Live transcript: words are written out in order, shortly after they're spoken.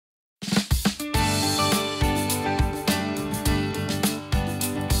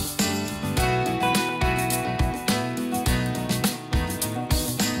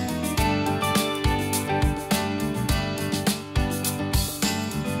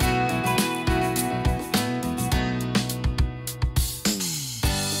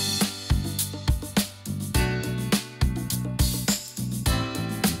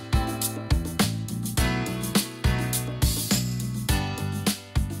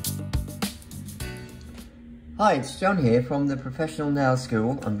Hi, it's John here from the Professional Nail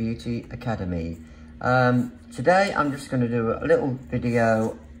School and Beauty Academy. Today I'm just going to do a little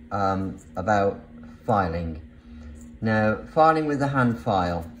video about filing. Now, filing with a hand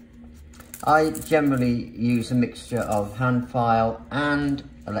file. I generally use a mixture of hand file and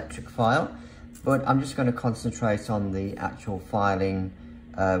electric file, but I'm just going to concentrate on the actual filing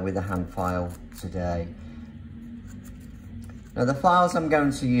with a hand file today. Now the files I'm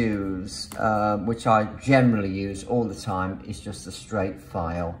going to use, which I generally use all the time, is just a straight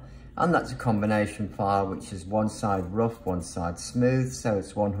file. And that's a combination file, which is one side rough, one side smooth, so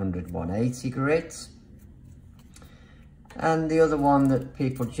it's 100/180 grit. And the other one that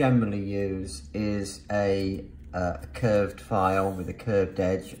people generally use is a curved file with a curved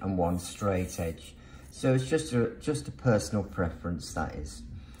edge and one straight edge. So it's just a personal preference, that is.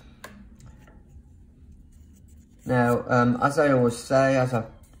 Now, as I always say, as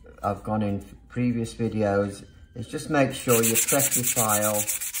I've gone in previous videos, is just make sure you prep your file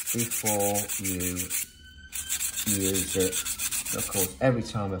before you use it. Of course, every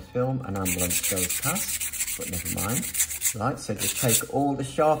time I film, an ambulance goes past, but never mind. Right, so just take all the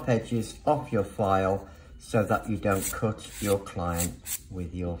sharp edges off your file so that you don't cut your client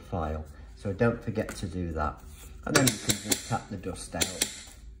with your file. So don't forget to do that. And then you can just tap the dust out.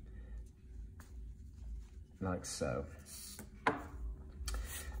 Like so.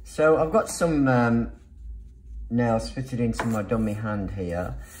 So I've got some nails fitted into my dummy hand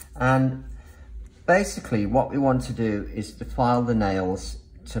here, and basically what we want to do is to file the nails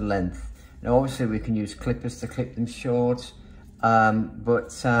to length. Now obviously we can use clippers to clip them short,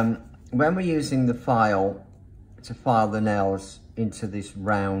 but when we're using the file to file the nails into this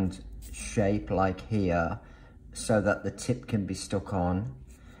round shape like here, so that the tip can be stuck on,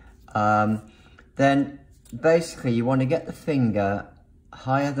 then basically you want to get the finger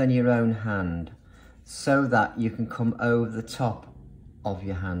higher than your own hand so that you can come over the top of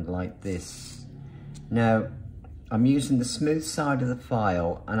your hand like this. Now I'm using the smooth side of the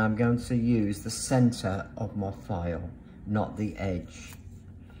file, and I'm going to use the center of my file, not the edge.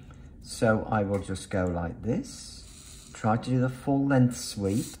 So I will just go like this, try to do the full length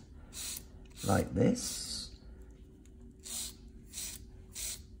sweep like this.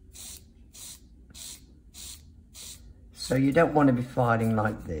 So you don't want to be filing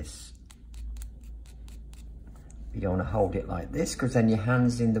like this. You don't want to hold it like this, because then your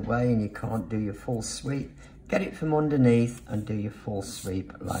hand's in the way and you can't do your full sweep. Get it from underneath and do your full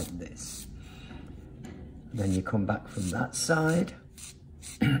sweep like this. Then you come back from that side.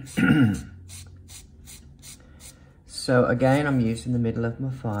 So again, I'm using the middle of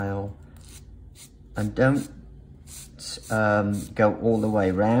my file, and don't go all the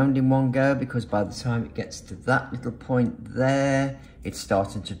way round in one go, because by the time it gets to that little point there, it's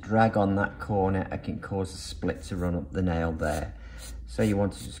starting to drag on that corner and can cause a split to run up the nail there. So you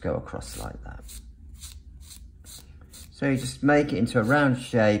want to just go across like that. So you just make it into a round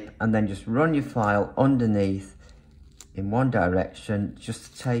shape, and then just run your file underneath in one direction,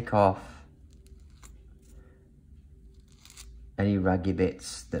 just to take off any raggy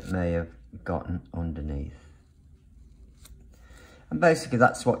bits that may have gotten underneath. And basically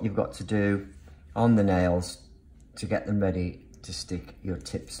that's what you've got to do on the nails to get them ready to stick your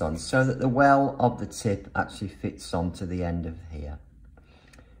tips on, so that the well of the tip actually fits onto the end of here.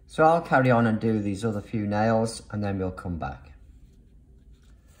 So I'll carry on and do these other few nails, and then we'll come back.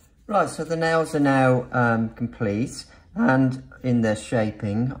 Right, so the nails are now complete and in their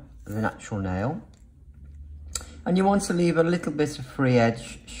shaping, the natural nail. And you want to leave a little bit of free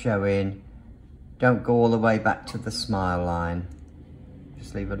edge showing. Don't go all the way back to the smile line.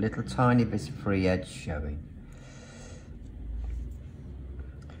 Just leave a little tiny bit of free edge showing.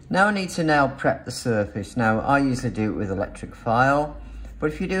 Now I need to nail prep the surface. Now I usually do it with electric file, but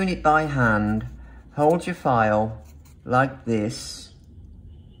if you're doing it by hand, hold your file like this,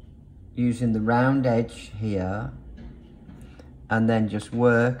 using the round edge here, and then just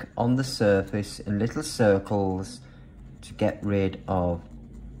work on the surface in little circles to get rid of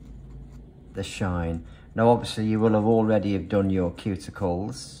the shine. Now obviously you will have already have done your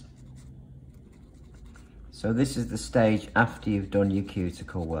cuticles, so this is the stage after you've done your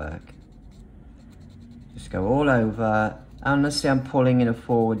cuticle work. Just go all over, and let's see, I'm pulling in a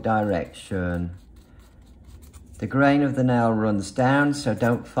forward direction. The grain of the nail runs down, so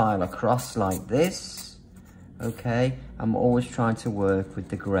don't file across like this. Okay, I'm always trying to work with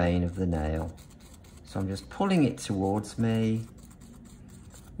the grain of the nail. So I'm just pulling it towards me,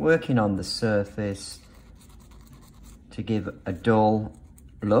 working on the surface to give a dull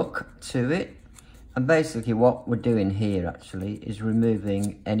look to it. And basically what we're doing here actually is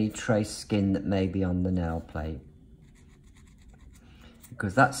removing any trace skin that may be on the nail plate,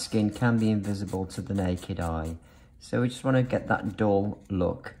 because that skin can be invisible to the naked eye. So we just want to get that dull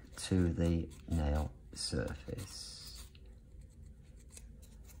look to the nail surface,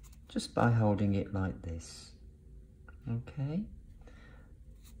 just by holding it like this. Okay.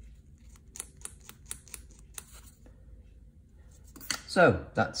 So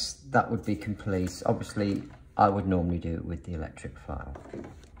that would be complete. Obviously, I would normally do it with the electric file.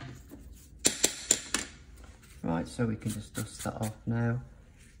 Right, so we can just dust that off now.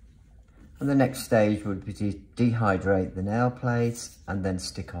 And the next stage would be to dehydrate the nail plates and then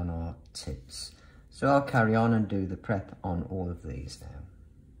stick on our tips. So I'll carry on and do the prep on all of these now.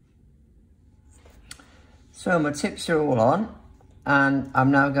 So my tips are all on, and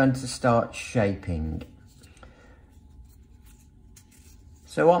I'm now going to start shaping.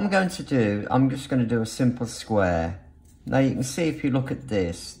 So what I'm going to do, I'm just going to do a simple square. Now you can see if you look at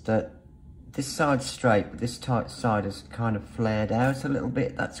this, that this side's straight, but this side is kind of flared out a little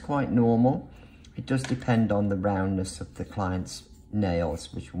bit. That's quite normal. It does depend on the roundness of the client's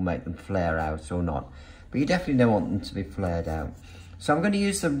nails, which will make them flare out or not. But you definitely don't want them to be flared out. So I'm going to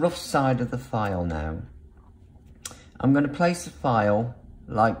use the rough side of the file now. I'm going to place the file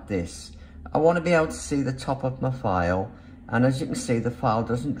like this. I want to be able to see the top of my file. And as you can see, the file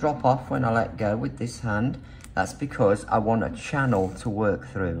doesn't drop off when I let go with this hand. That's because I want a channel to work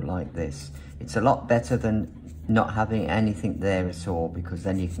through like this. It's a lot better than not having anything there at all, because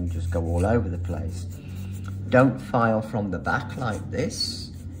then you can just go all over the place. Don't file from the back like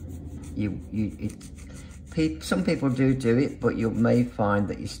this. Some people do it, but you may find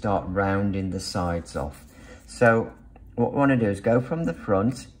that you start rounding the sides off. So what we want to do is go from the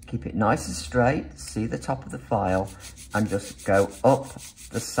front, keep it nice and straight, see the top of the file, and just go up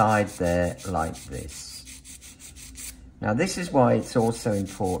the side there like this. Now this is why it's also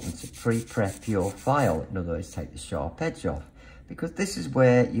important to pre-prep your file, in other words, take the sharp edge off, because this is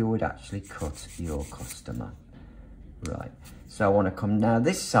where you would actually cut your customer. Right, so I want to come now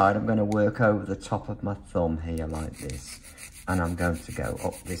this side, I'm going to work over the top of my thumb here like this, and I'm going to go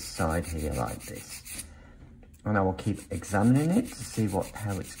up this side here like this. And I will keep examining it to see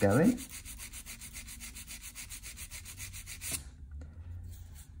how it's going.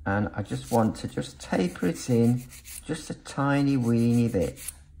 And I just want to just taper it in just a tiny weeny bit.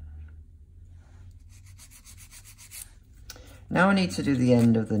 Now I need to do the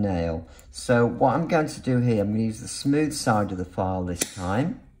end of the nail. So what I'm going to do here, I'm going to use the smooth side of the file this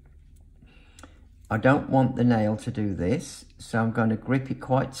time. I don't want the nail to do this, so I'm going to grip it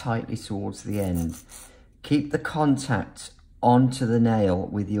quite tightly towards the end. Keep the contact onto the nail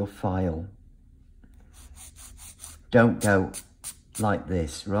with your file. Don't go like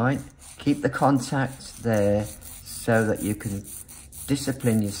this, right? Keep the contact there so that you can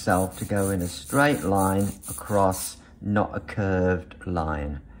discipline yourself to go in a straight line across, not a curved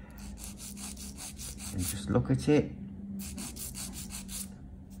line. And just look at it.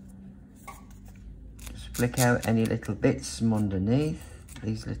 Just flick out any little bits from underneath.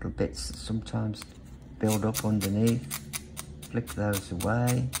 These little bits that sometimes build up underneath. Flick those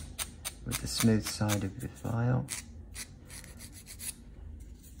away with the smooth side of your file.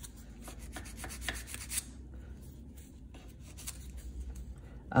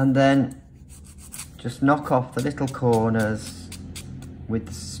 And then just knock off the little corners with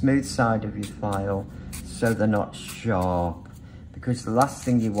the smooth side of your file so they're not sharp, because the last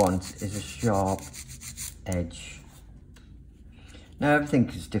thing you want is a sharp edge. Now everything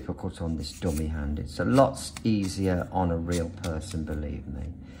is difficult on this dummy hand. It's a lot easier on a real person, believe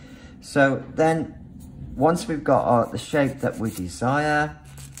me. So then once we've got the shape that we desire,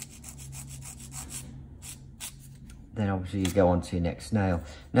 then obviously you go on to your next nail.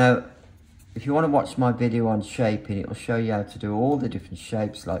 Now, if you want to watch my video on shaping, it will show you how to do all the different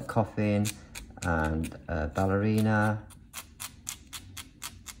shapes like coffin and ballerina,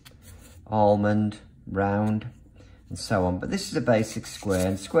 almond, round, and so on. But this is a basic square,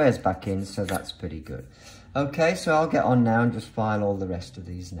 and square's back in, so that's pretty good. Okay, so I'll get on now and just file all the rest of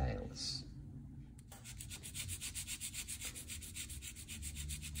these nails.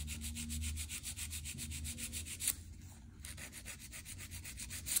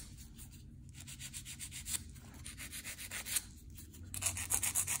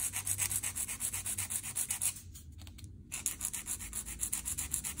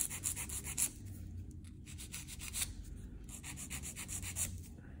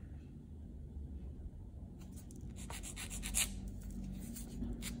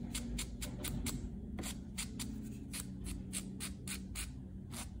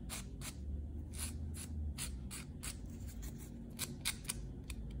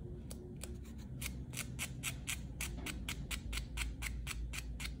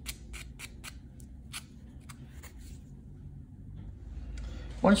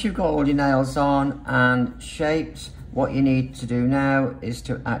 Once you've got all your nails on and shaped, what you need to do now is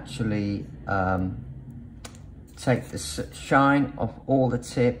to actually take the shine off all the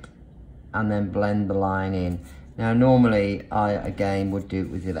tip and then blend the line in. Now normally I again would do it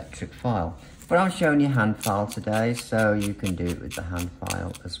with the electric file, but I'm showing you hand file today, so you can do it with the hand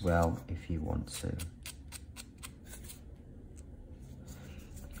file as well if you want to.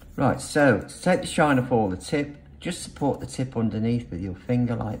 Right, so to take the shine off all the tip, just support the tip underneath with your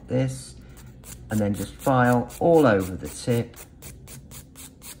finger like this, and then just file all over the tip.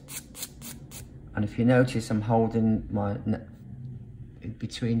 And if you notice, I'm holding my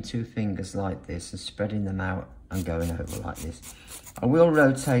between two fingers like this and spreading them out and going over like this. I will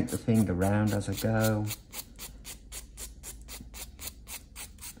rotate the finger round as I go.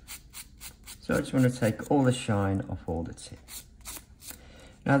 So I just want to take all the shine off all the tips.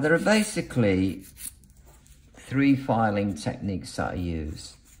 Now there are basically 3 filing techniques that I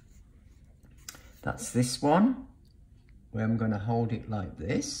use. That's this one, where I'm going to hold it like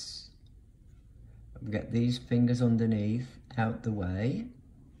this. Get these fingers underneath, out the way.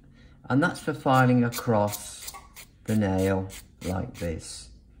 And that's for filing across the nail like this.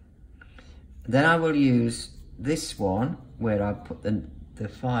 Then I will use this one, where I put the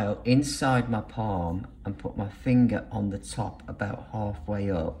file inside my palm and put my finger on the top about halfway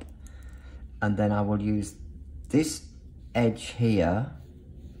up. And then I will use this edge here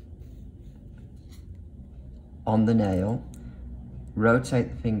on the nail, rotate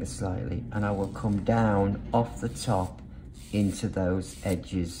the finger slightly, and I will come down off the top into those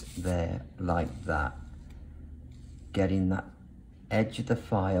edges there like that, getting that edge of the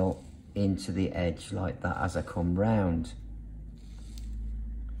file into the edge like that as I come round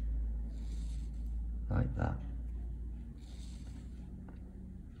like that.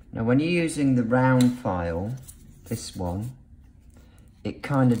 Now when you're using the round file, this one, it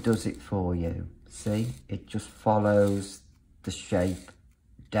kind of does it for you. See, it just follows the shape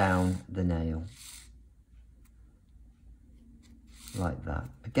down the nail like that.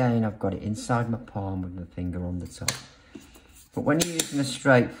 Again, I've got it inside my palm with my finger on the top. But when you're using a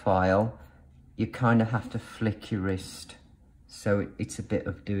straight file, you kind of have to flick your wrist. So it's a bit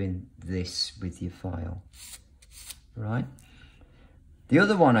of doing this with your file, right? The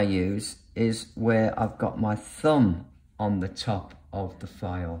other one I use is where I've got my thumb on the top of the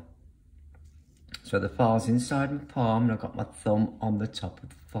file. So the file's inside my palm and I've got my thumb on the top of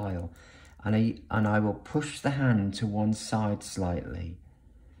the file. And I will push the hand to one side slightly.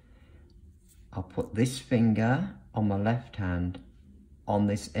 I'll put this finger on my left hand on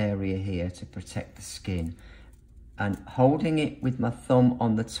this area here to protect the skin. And holding it with my thumb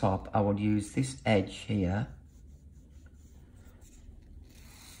on the top, I will use this edge here,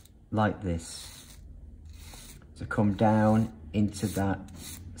 like this, to come down into that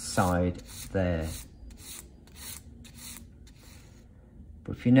side there.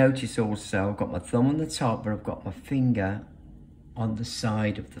 But if you notice also, I've got my thumb on the top, but I've got my finger on the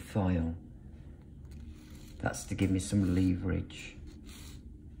side of the file. That's to give me some leverage.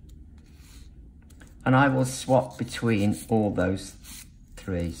 And I will swap between all those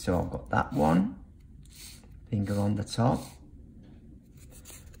 3. So I've got that one, finger on the top,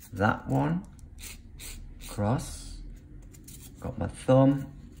 that one, cross, got my thumb,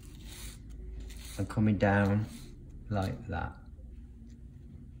 and coming down like that.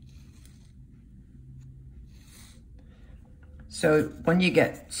 So when you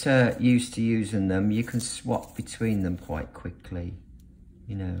get used to using them, you can swap between them quite quickly,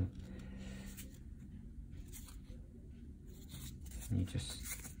 you know. You just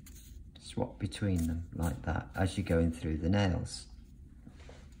swap between them like that as you're going through the nails.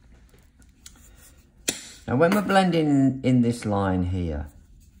 Now when we're blending in this line here,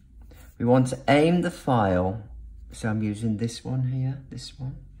 we want to aim the file. So I'm using this one here, this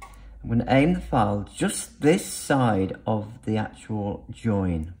one. I'm going to aim the file just this side of the actual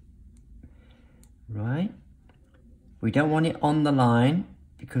join, right? We don't want it on the line,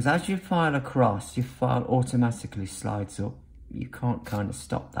 because as you file across, your file automatically slides up. You can't kind of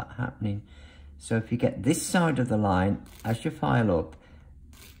stop that happening. So if you get this side of the line, as you file up,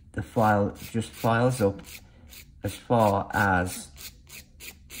 the file just files up as far as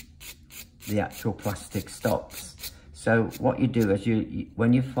the actual plastic stops. So what you do is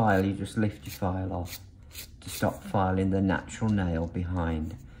when you file, you just lift your file off to stop filing the natural nail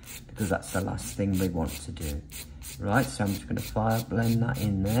behind, because that's the last thing we want to do. Right, so I'm just going to blend that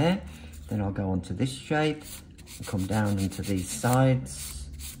in there. Then I'll go on to this shape and come down into these sides.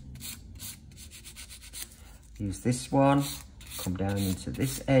 Use this one, come down into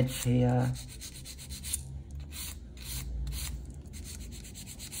this edge here.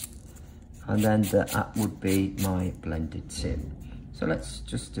 and then that would be my blended tip. So let's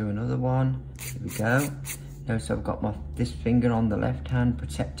just do another one. Here we go. Notice I've got this finger on the left hand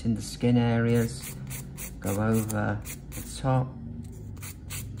protecting the skin areas. Go over the top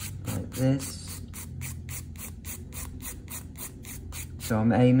like this. So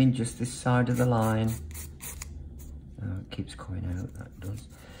I'm aiming just this side of the line. Oh, it keeps coming out, that does.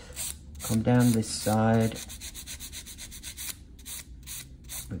 Come down this side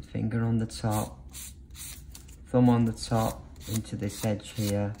with finger on the top, thumb on the top into this edge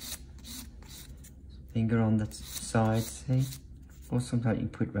here, finger on the side, see? Or sometimes you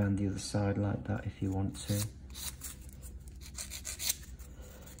put it around the other side like that if you want to.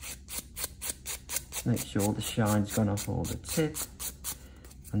 Make sure the shine's gone off all the tip.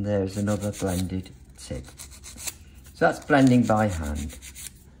 And there's another blended tip. So that's blending by hand.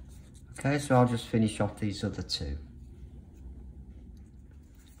 Okay, so I'll just finish off these other two.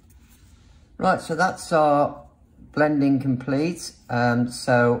 Right, so that's our blending complete.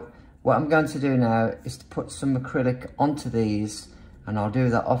 So what I'm going to do now is to put some acrylic onto these, and I'll do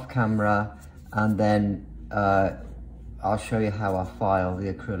that off camera, and then I'll show you how I file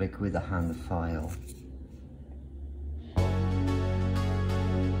the acrylic with a hand file.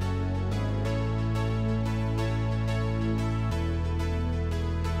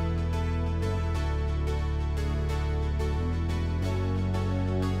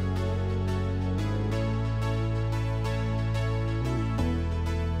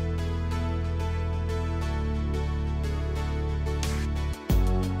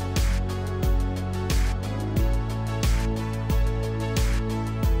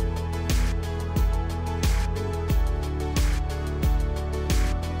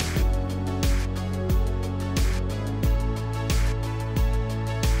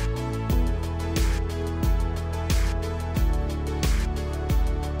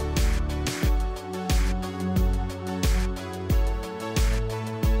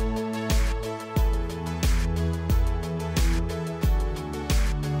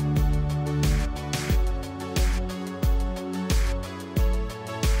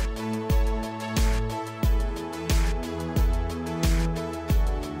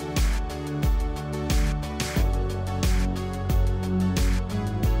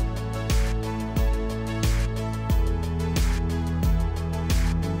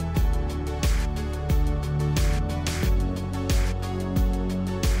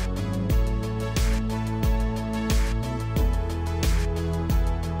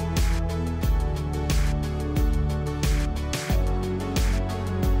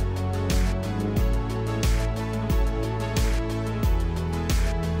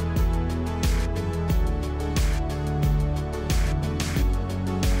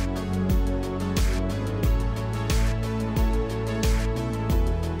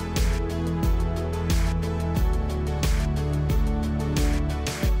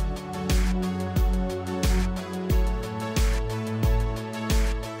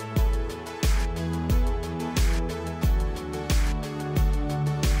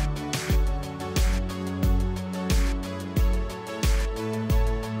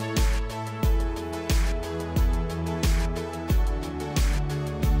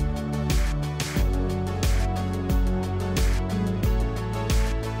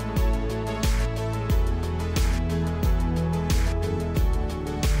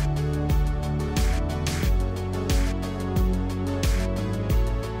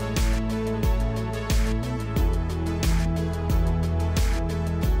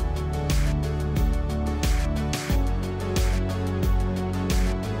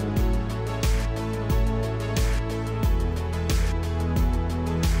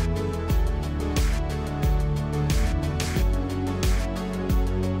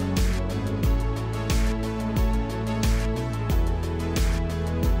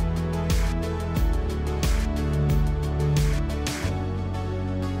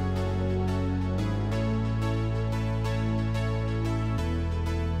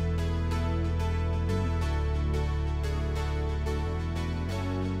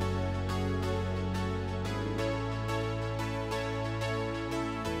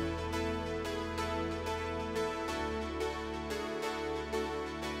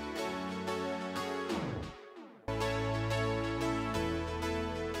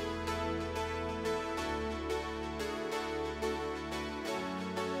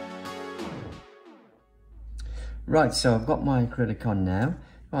 Right, so I've got my acrylic on now.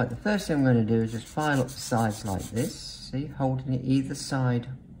 Right, the first thing I'm going to do is just file up the sides like this. See, holding it either side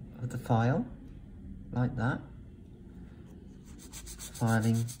of the file, like that.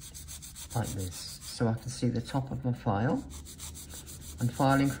 Filing like this, so I can see the top of my file. and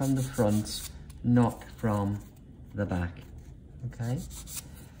filing from the front, not from the back, okay?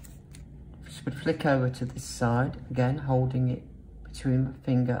 Just would flick over to this side, again holding it between my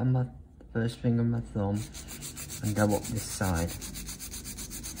finger and my first finger and my thumb, and go up this side.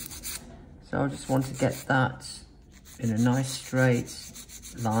 So I just want to get that in a nice straight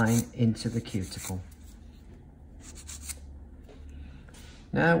line into the cuticle.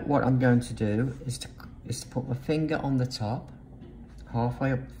 Now what I'm going to do is to put my finger on the top,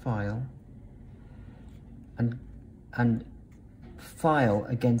 halfway up the file, and file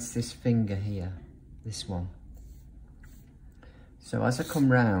against this finger here, this one. So as I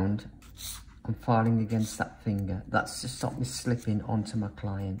come round, I'm filing against that finger. That's to stop me slipping onto my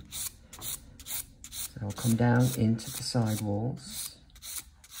client. So I'll come down into the side walls.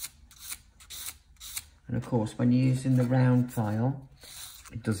 And of course, when you're using the round file,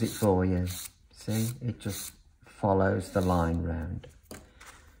 it does it for you. See, it just follows the line round.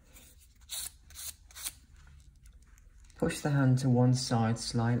 Push the hand to one side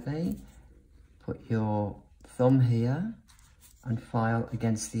slightly. Put your thumb here and file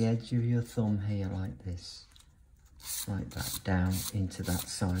against the edge of your thumb here like this. Like that, down into that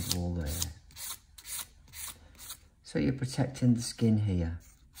side wall there. So you're protecting the skin here.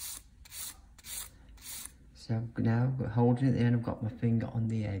 So now, holding it there, and I've got my finger on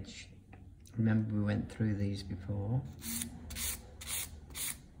the edge. Remember, we went through these before.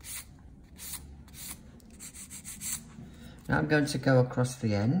 Now I'm going to go across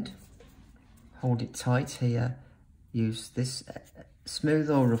the end. Hold it tight here. Use this smooth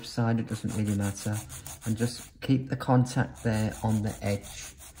or rough side, it doesn't really matter. And just keep the contact there on the edge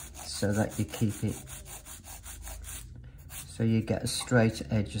so that you keep it, so you get as straight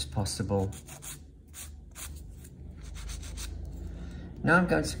edge as possible. Now I'm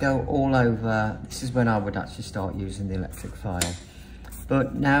going to go all over. This is when I would actually start using the electric file.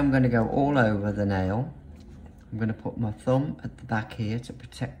 But now I'm going to go all over the nail. I'm going to put my thumb at the back here to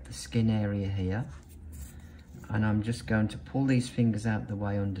protect the skin area here. And I'm just going to pull these fingers out the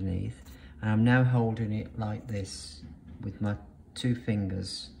way underneath. And I'm now holding it like this with my two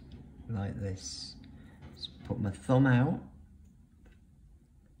fingers, like this. Just put my thumb out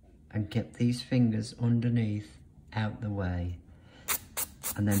and get these fingers underneath, out the way.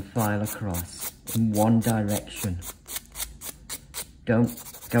 And then file across in one direction. Don't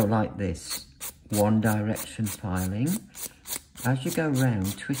go like this. One direction filing. As you go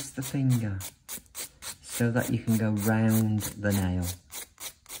round, twist the finger so that you can go round the nail.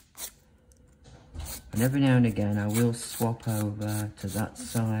 And every now and again I will swap over to that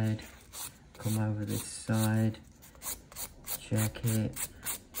side, come over this side, check it.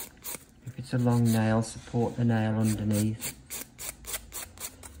 If it's a long nail, support the nail underneath.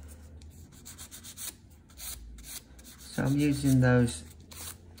 So I'm using those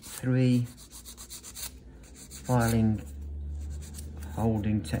 3 filing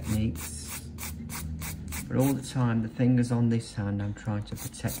holding techniques, but all the time the fingers on this hand, I'm trying to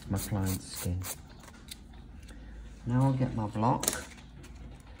protect my client's skin. Now I'll get my block,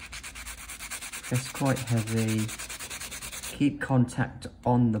 press quite heavy, keep contact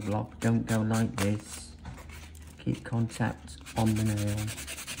on the block, don't go like this, keep contact on the nail,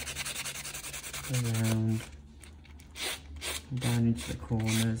 around, down into the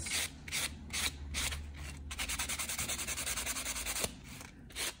corners.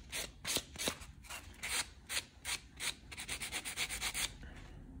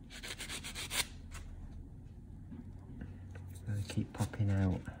 They keep popping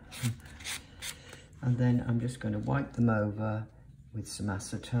out. And then I'm just going to wipe them over with some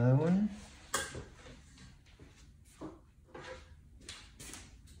acetone.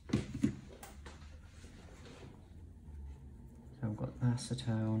 I've got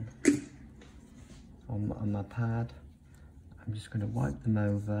acetone on my pad. I'm just going to wipe them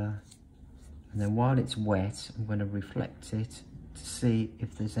over, and then while it's wet I'm going to reflect it to see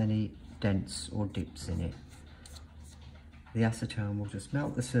if there's any dents or dips in it. The acetone will just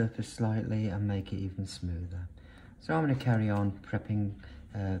melt the surface slightly and make it even smoother. So I'm going to carry on prepping,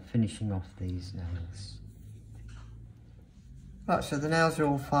 finishing off these nails. Right, so the nails are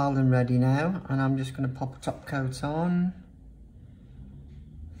all filed and ready now, and I'm just going to pop a top coat on.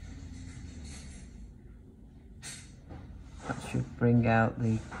 That should bring out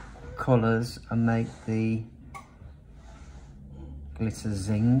the colours and make the glitter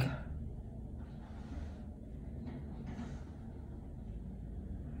zing.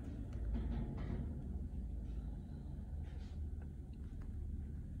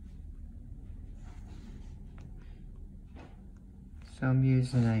 So I'm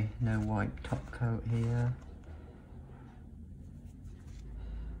using a no wipe top coat here.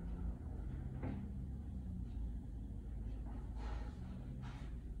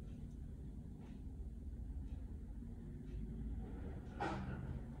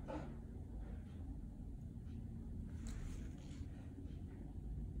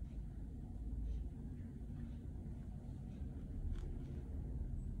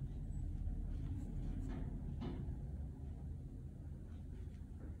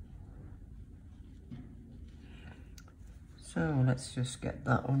 So let's just get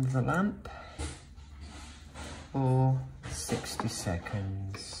that under the lamp for 60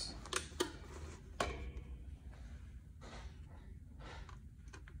 seconds.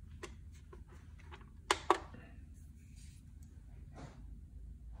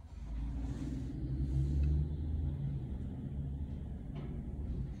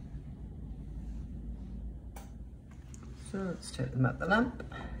 So let's take them at the lamp,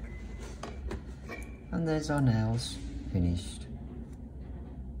 and there's our nails finished.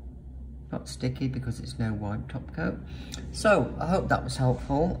 Not sticky because it's no white top coat. So I hope that was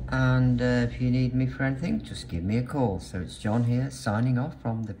helpful, and if you need me for anything, just give me a call. So it's John here, signing off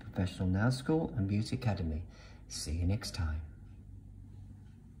from the Professional Nail School and Beauty Academy. See you next time.